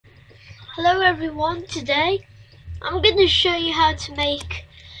Hello everyone, today I'm going to show you how to make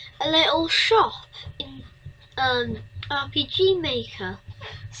a little shop in RPG Maker.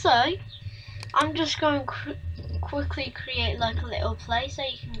 So I'm just going to quickly create like a little place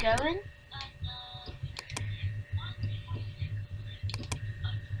that you can go in.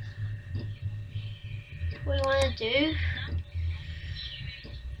 What you want to do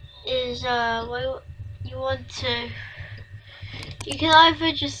is you can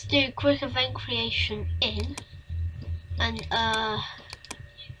either just do quick event creation in and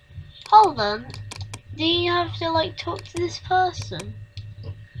hold on, do you have to like talk to this person?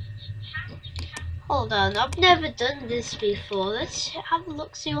 Hold on, I've never done this before. Let's have a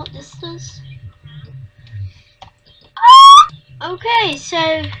look, see what this does. Okay,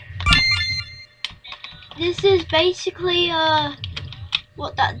 so this is basically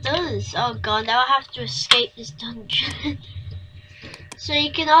what that does. Oh god, now I have to escape this dungeon. So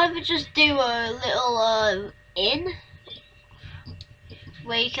you can either just do a little inn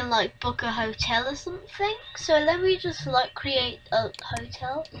where you can like book a hotel or something. So let me just like create a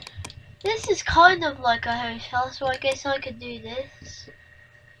hotel. This is kind of like a hotel, so I guess I could do this.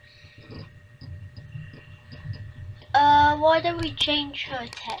 Why don't we change her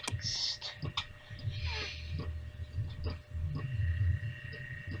text?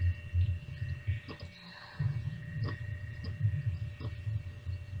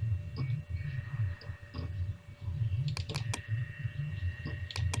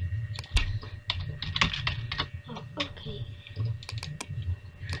 Oh, okay.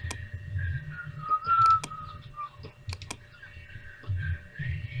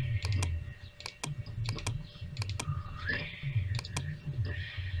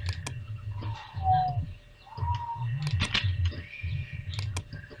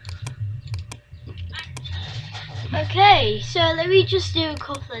 Okay, so let me just do a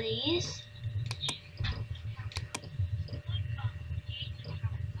couple of these.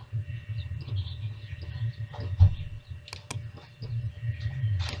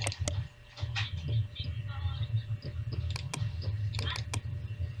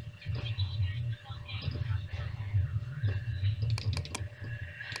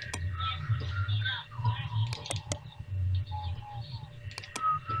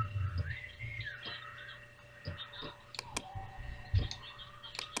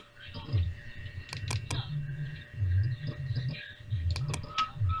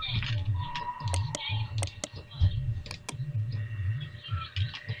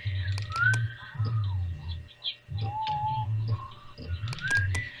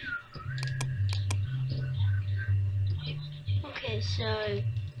 Okay, so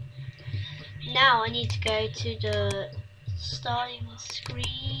now I need to go to the starting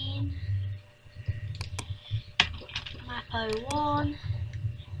screen, map 01,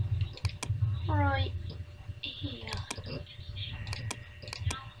 right here.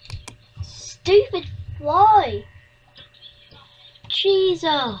 Stupid fly!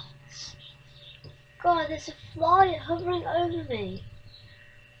 Jesus! God, there's a fly hovering over me.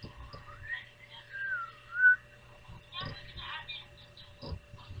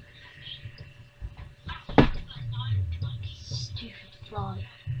 Stupid fly.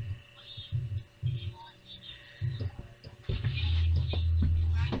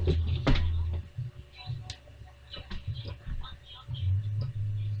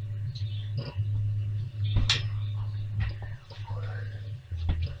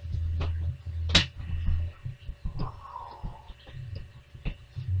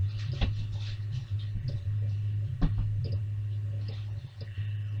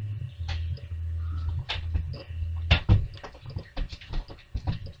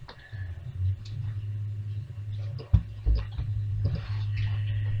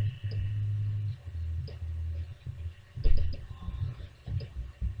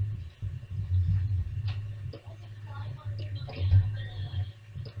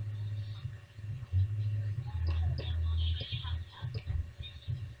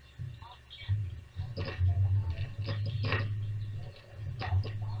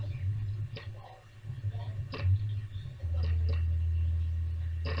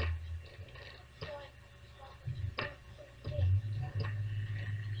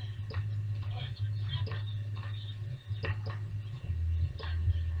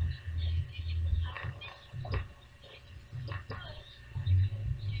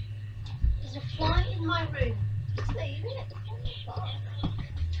 There's a fly in my room. Just leave it.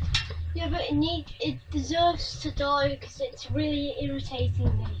 Yeah, but it deserves to die because it's really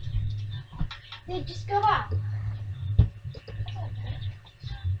irritating me. Yeah, just go out.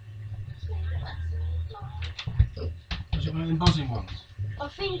 Was it one of them buzzing ones? I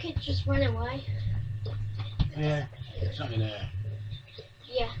think it just went away. Yeah, it's not in there.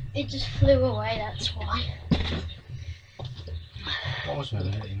 Yeah, it just flew away, that's why. What was it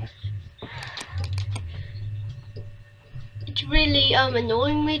anyway? It's really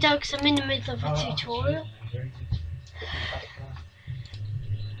annoying me though, because I'm in the middle of a tutorial.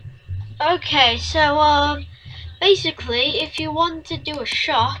 Okay, so basically, if you want to do a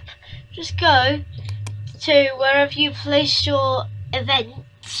shop, just go to wherever you place your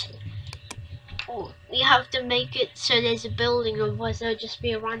events. You have to make it so there's a building, otherwise it'll just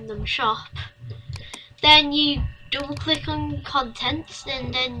be a random shop. Then you double click on contents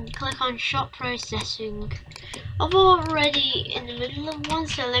and then click on shop processing. I'm already in the middle of one,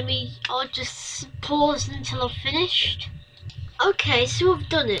 so I'll just pause until I've finished. Okay, so we've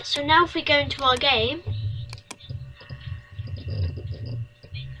done it. So now if we go into our game.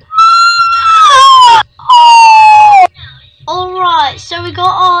 Alright, so we got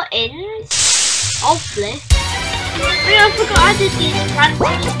our INNS. Hopefully. I forgot I did these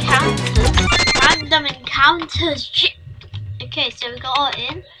random encounters. Okay, so we got our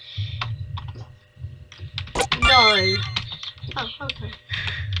INNS. No. Oh, okay.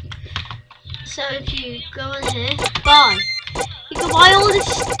 So if you go in here, buy. You can buy all this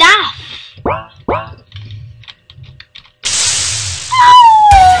stuff.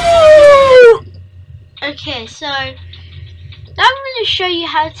 Okay, so now I'm going to show you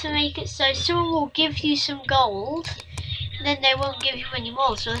how to make it so someone will give you some gold, and then they won't give you any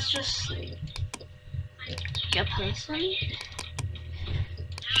more. So let's just get a person.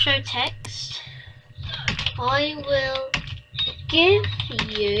 Show text. I will give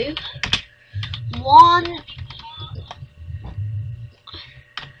you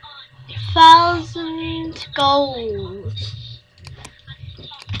 1,000 gold.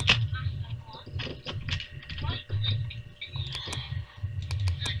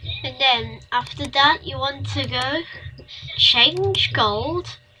 And then after that you want to go change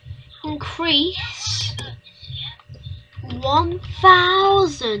gold, increase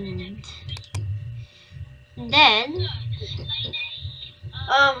 1,000. And then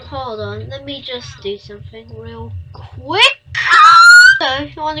hold on, let me just do something real quick. So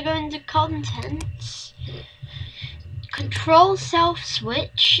if you want to go into contents, control self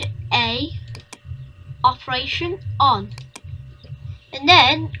switch A, operation on, and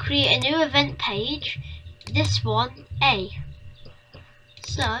then create a new event page, this one A.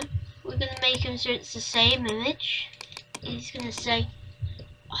 So we're going to make him so it's the same image. He's going to say,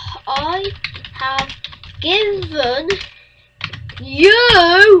 I have given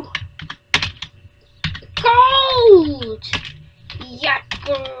you gold, you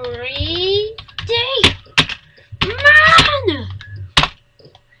greedy man.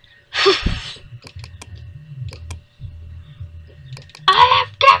 I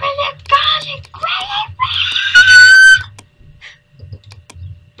have given you gold, you greedy man.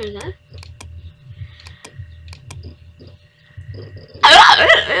 There we go.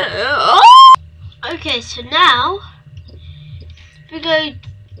 Okay, so now if we go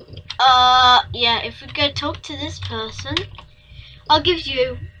if we go talk to this person, I'll give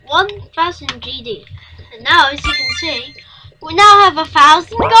you 1,000 GD. And now as you can see, we now have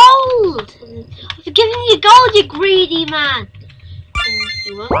 1,000 gold. I've given you gold, you greedy man. And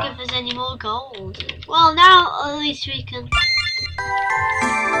you won't give us any more gold. Well, now at least we can.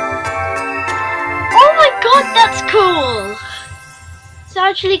 Oh my god, that's cool! So I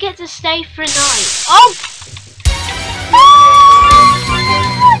actually get to stay for a night. Oh!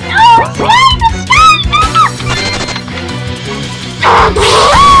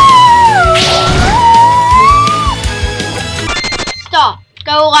 Stop!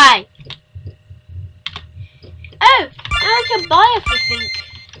 Go away! Oh! Now I can buy everything.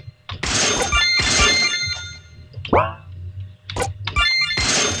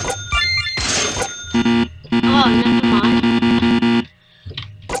 Oh, never mind.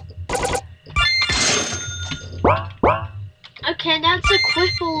 Okay, now let's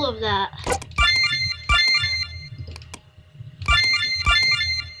equip all of that.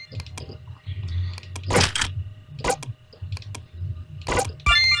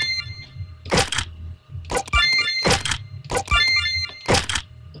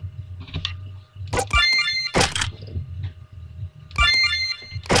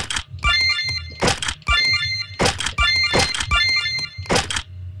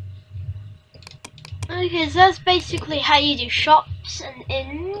 Okay, so that's basically how you do shops and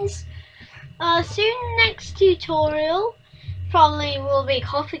INNS. Soon next tutorial probably will be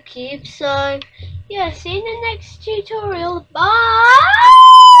coffee cubes, so yeah, see you in the next tutorial. Bye!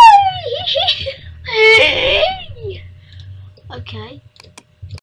 Okay.